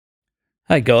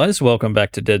Hey guys, welcome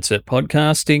back to Dead Set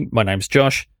Podcasting. My name's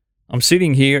Josh. I'm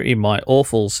sitting here in my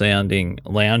awful sounding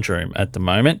lounge room at the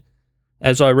moment,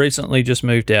 as I recently just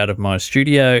moved out of my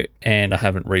studio and I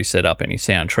haven't reset up any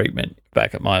sound treatment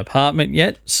back at my apartment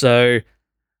yet. So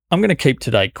I'm going to keep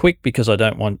today quick because I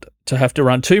don't want to have to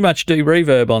run too much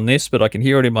reverb on this, but I can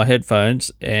hear it in my headphones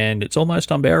and it's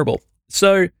almost unbearable.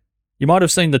 So you might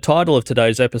have seen the title of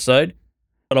today's episode,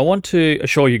 but I want to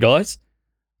assure you guys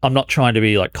I'm not trying to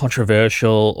be like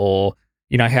controversial or,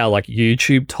 you know, how like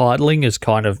YouTube titling has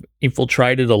kind of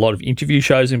infiltrated a lot of interview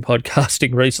shows in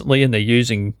podcasting recently, and they're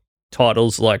using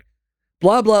titles like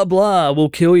blah, blah, blah will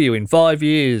kill you in 5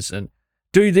 years and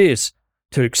do this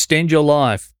to extend your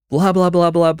life, blah, blah,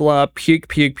 blah, blah, blah, puke,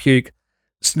 puke, puke,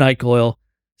 snake oil,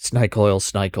 snake oil,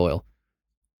 snake oil.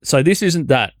 So this isn't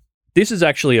that. This is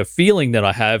actually a feeling that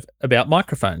I have about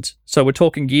microphones. So we're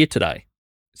talking gear today.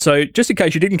 So just in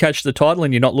case you didn't catch the title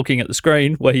and you're not looking at the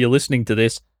screen where you're listening to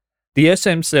this, the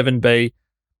SM7B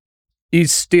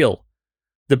is still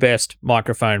the best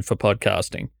microphone for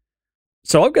podcasting.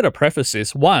 So I've got to preface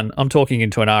this. One, I'm talking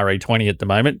into an RE20 at the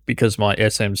moment because my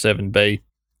SM7B,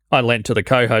 I lent to the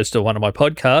co-host of one of my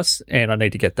podcasts and I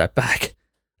need to get that back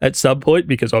at some point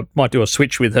because I might do a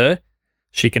switch with her.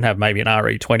 She can have maybe an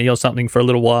RE20 or something for a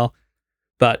little while.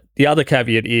 But the other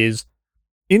caveat is,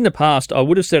 in the past, I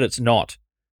would have said it's not.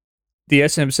 The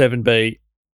SM7B,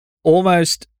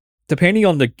 almost, depending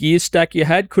on the gear stack you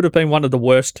had, could have been one of the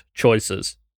worst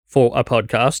choices for a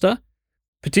podcaster,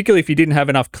 particularly if you didn't have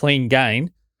enough clean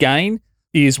gain. Gain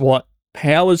is what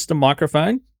powers the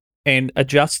microphone and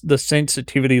adjusts the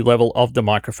sensitivity level of the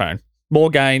microphone. More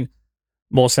gain,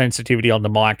 more sensitivity on the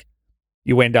mic,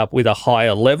 you end up with a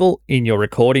higher level in your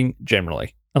recording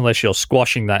generally, unless you're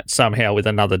squashing that somehow with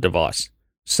another device.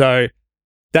 So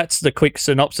that's the quick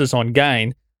synopsis on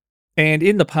gain. And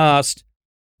in the past,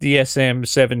 the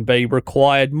SM7B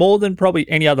required more than probably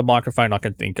any other microphone I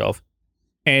can think of.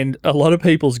 And a lot of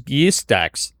people's gear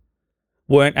stacks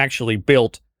weren't actually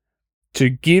built to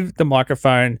give the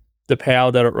microphone the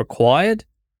power that it required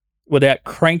without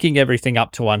cranking everything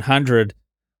up to 100,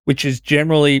 which is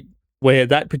generally where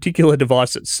that particular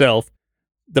device itself,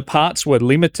 the parts were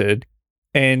limited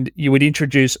and you would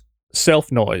introduce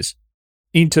self-noise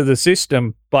into the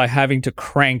system by having to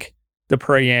crank the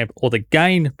preamp or the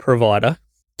gain provider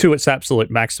to its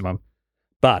absolute maximum.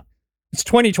 But it's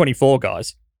 2024,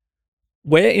 guys.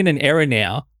 We're in an era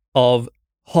now of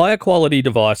higher quality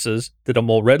devices that are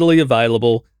more readily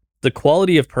available. The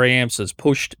quality of preamps has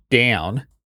pushed down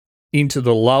into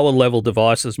the lower level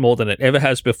devices more than it ever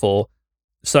has before.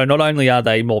 So not only are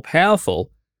they more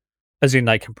powerful, as in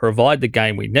they can provide the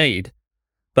gain we need,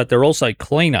 but they're also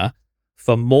cleaner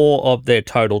for more of their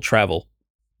total travel.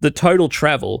 The total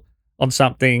travel on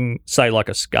something, say like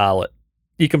a Scarlett,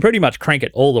 you can pretty much crank it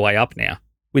all the way up now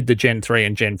with the Gen 3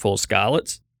 and Gen 4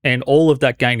 Scarletts, and all of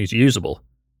that gain is usable.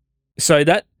 So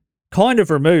that kind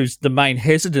of removes the main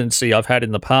hesitancy I've had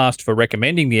in the past for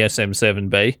recommending the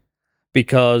SM7B,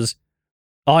 because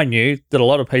I knew that a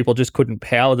lot of people just couldn't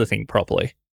power the thing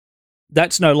properly.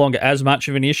 That's no longer as much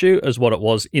of an issue as what it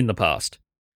was in the past.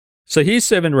 So here's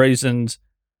 7 reasons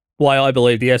why I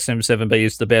believe the SM7B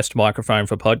is the best microphone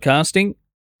for podcasting.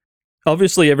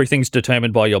 Obviously, everything's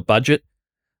determined by your budget.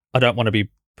 I don't want to be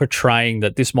portraying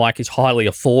that this mic is highly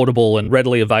affordable and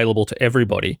readily available to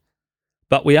everybody.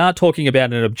 But we are talking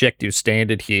about an objective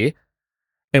standard here,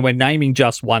 and we're naming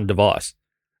just one device.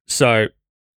 So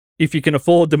if you can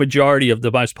afford the majority of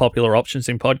the most popular options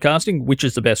in podcasting, which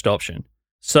is the best option?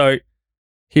 So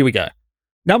here we go.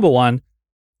 Number 1,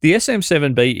 the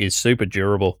SM7B is super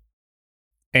durable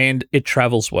and it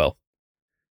travels well.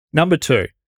 Number 2,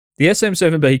 the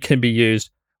SM7B can be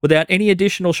used without any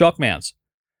additional shock mounts.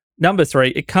 Number 3,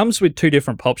 it comes with 2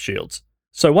 different pop shields.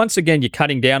 So once again, you're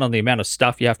cutting down on the amount of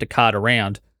stuff you have to cart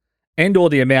around and or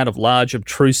the amount of large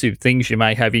obtrusive things you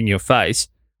may have in your face,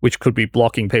 which could be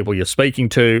blocking people you're speaking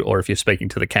to, or if you're speaking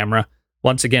to the camera.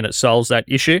 Once again, it solves that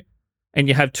issue. And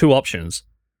you have 2 options.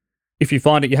 If you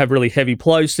find that you have really heavy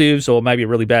plosives or maybe a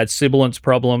really bad sibilance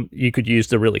problem, you could use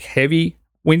the really heavy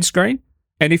windscreen.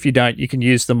 And if you don't, you can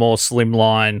use the more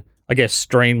slimline, I guess,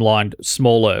 streamlined,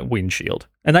 smaller windshield.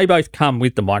 And they both come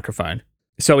with the microphone.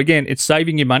 So again, it's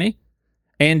saving you money.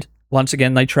 And once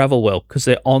again, they travel well because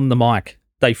they're on the mic.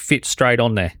 They fit straight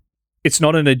on there. It's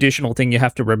not an additional thing you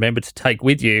have to remember to take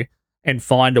with you and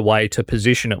find a way to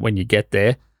position it when you get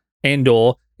there. And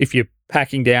or if you're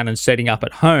packing down and setting up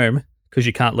at home, because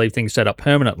you can't leave things set up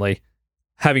permanently,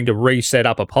 having to reset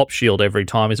up a pop shield every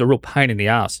time is a real pain in the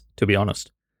ass, to be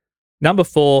honest. Number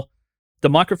 4, the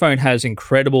microphone has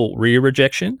incredible rear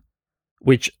rejection,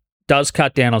 which does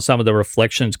cut down on some of the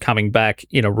reflections coming back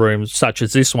in a room such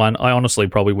as this one. I honestly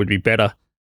probably would be better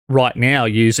right now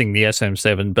using the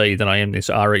SM7B than I am this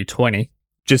RE20.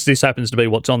 Just this happens to be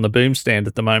what's on the boom stand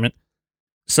at the moment.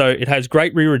 So it has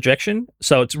great re-rejection.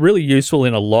 So it's really useful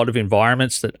in a lot of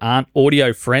environments that aren't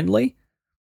audio friendly.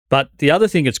 But the other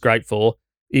thing it's great for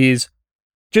is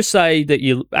just say that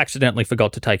you accidentally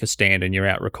forgot to take a stand and you're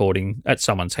out recording at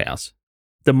someone's house.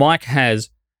 The mic has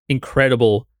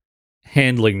incredible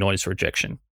handling noise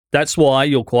rejection. That's why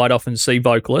you'll quite often see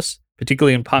vocalists,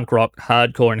 particularly in punk rock,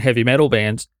 hardcore, and heavy metal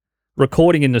bands,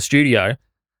 recording in the studio,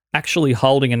 actually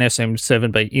holding an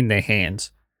SM7B in their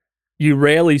hands. You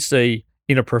rarely see,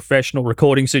 in a professional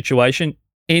recording situation,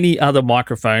 any other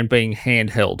microphone being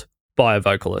handheld by a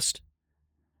vocalist.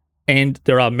 And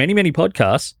there are many, many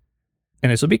podcasts,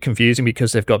 and it's a bit confusing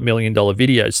because they've got $1 million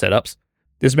video setups.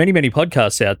 There's many, many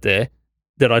podcasts out there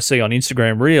that I see on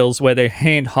Instagram Reels where they're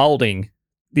hand holding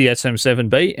the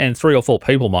SM7B, and 3 or 4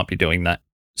 people might be doing that.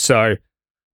 So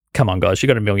come on, guys, you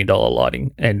got $1 million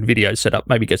lighting and video setup,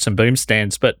 maybe get some boom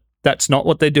stands, but that's not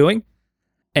what they're doing.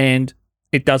 And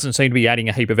it doesn't seem to be adding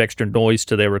a heap of extra noise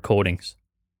to their recordings.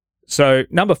 So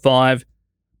number 5,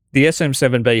 the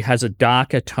SM7B has a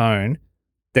darker tone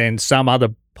than some other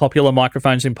popular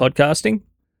microphones in podcasting.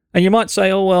 And you might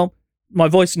say, oh, well, my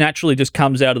voice naturally just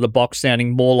comes out of the box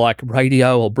sounding more like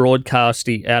radio or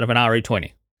broadcasty out of an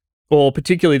RE20, or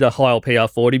particularly the Heil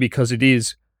PR40, because it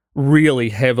is really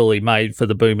heavily made for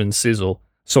the boom and sizzle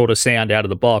sort of sound out of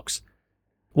the box.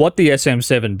 What the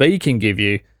SM7B can give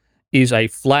you is a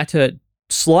flatter,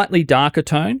 slightly darker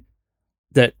tone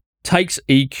that takes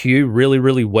EQ really,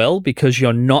 really well, because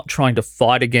you're not trying to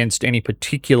fight against any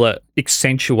particular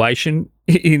accentuation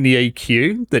in the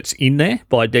EQ that's in there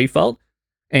by default.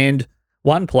 And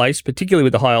one place, particularly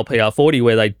with the Heil PR40,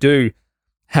 where they do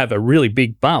have a really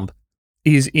big bump,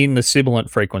 is in the sibilant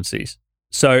frequencies.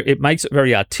 So it makes it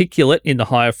very articulate in the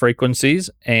higher frequencies,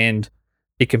 and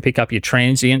it can pick up your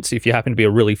transients if you happen to be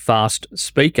a really fast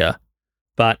speaker.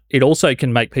 But it also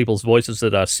can make people's voices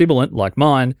that are sibilant, like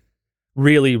mine,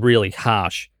 really, really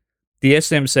harsh. The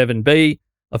SM7B,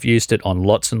 I've used it on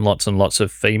lots and lots and lots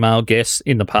of female guests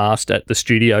in the past at the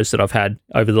studios that I've had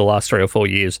over the last 3 or 4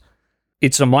 years.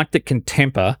 It's a mic that can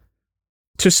temper,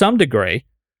 to some degree,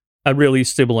 a really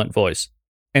sibilant voice.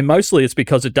 And mostly it's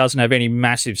because it doesn't have any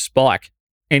massive spike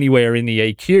anywhere in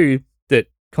the EQ that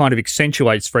kind of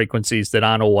accentuates frequencies that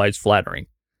aren't always flattering.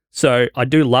 So I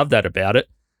do love that about it,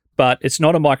 but it's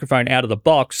not a microphone out of the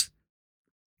box,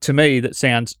 to me, that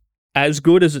sounds as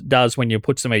good as it does when you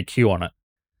put some EQ on it.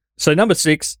 So number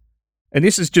 6, and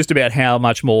this is just about how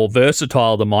much more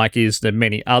versatile the mic is than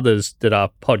many others that are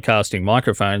podcasting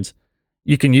microphones.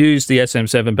 You can use the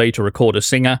SM7B to record a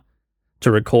singer,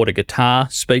 to record a guitar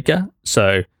speaker.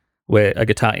 So where a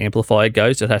guitar amplifier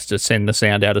goes, it has to send the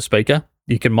sound out a speaker.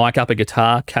 You can mic up a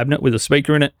guitar cabinet with a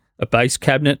speaker in it, a bass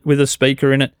cabinet with a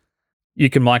speaker in it. You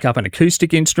can mic up an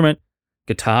acoustic instrument,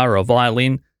 guitar or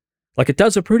violin. Like, it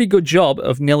does a pretty good job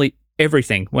of nearly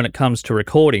everything when it comes to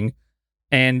recording.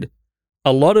 And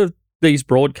a lot of these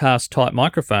broadcast type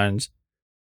microphones,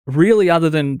 really, other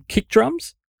than kick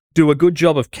drums, do a good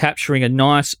job of capturing a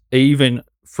nice, even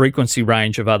frequency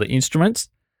range of other instruments,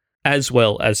 as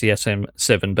well as the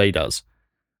SM7B does.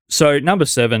 So number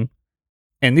 7,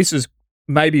 and this is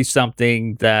maybe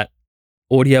something that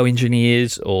audio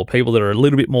engineers or people that are a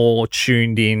little bit more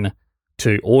tuned in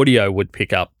to audio would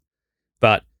pick up,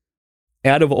 but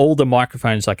out of all the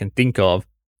microphones I can think of,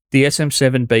 the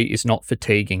SM7B is not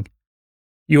fatiguing.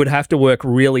 You would have to work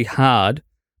really hard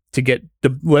to get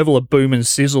the level of boom and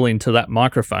sizzle into that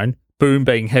microphone, boom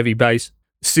being heavy bass,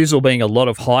 sizzle being a lot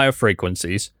of higher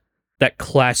frequencies, that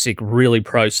classic, really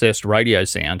processed radio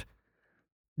sound.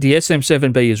 The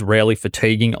SM7B is rarely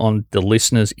fatiguing on the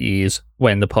listener's ears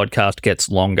when the podcast gets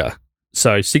longer.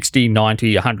 So 60,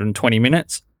 90, 120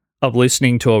 minutes of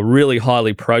listening to a really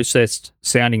highly processed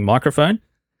sounding microphone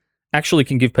actually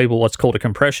can give people what's called a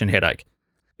compression headache.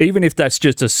 Even if that's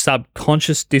just a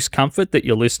subconscious discomfort that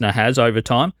your listener has over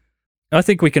time, I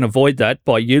think we can avoid that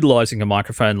by utilizing a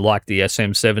microphone like the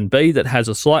SM7B that has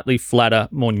a slightly flatter,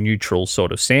 more neutral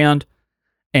sort of sound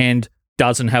and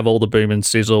doesn't have all the boom and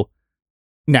sizzle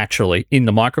naturally in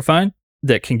the microphone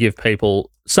that can give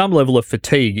people some level of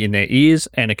fatigue in their ears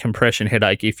and a compression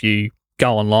headache if you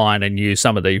go online and use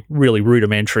some of the really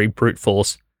rudimentary brute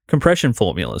force compression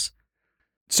formulas.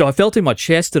 So I felt in my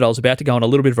chest that I was about to go on a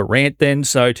little bit of a rant then,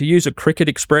 so to use a cricket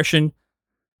expression,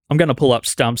 I'm going to pull up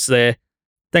stumps there.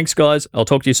 Thanks, guys. I'll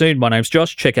talk to you soon. My name's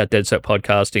Josh. Check out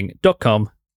deadsetpodcasting.com.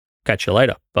 Catch you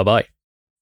later. Bye-bye.